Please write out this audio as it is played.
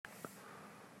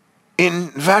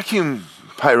In vacuum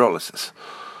pyrolysis,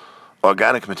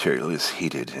 organic material is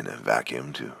heated in a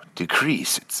vacuum to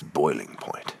decrease its boiling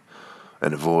point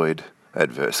and avoid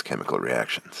adverse chemical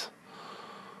reactions.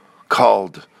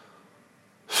 Called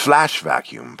flash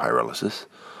vacuum pyrolysis,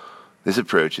 this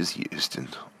approach is used in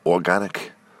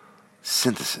organic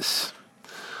synthesis.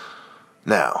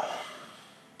 Now,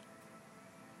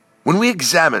 when we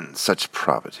examine such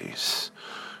properties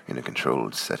in a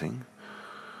controlled setting,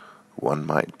 one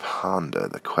might ponder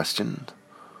the question,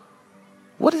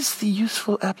 what is the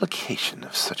useful application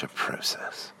of such a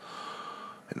process?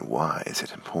 And why is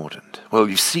it important? Well,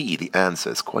 you see, the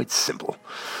answer is quite simple.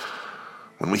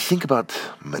 When we think about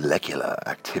molecular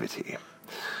activity,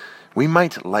 we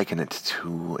might liken it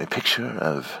to a picture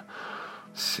of,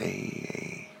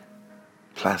 say,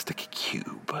 a plastic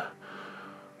cube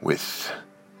with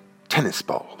tennis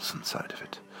balls inside of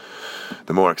it.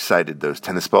 The more excited those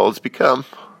tennis balls become,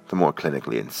 the more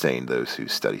clinically insane those who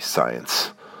study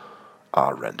science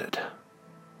are rendered.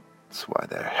 That's why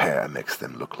their hair makes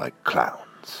them look like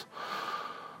clowns.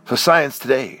 For Science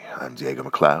Today, I'm Diego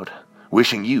McLeod,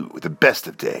 wishing you the best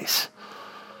of days.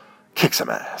 Kick some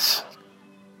ass.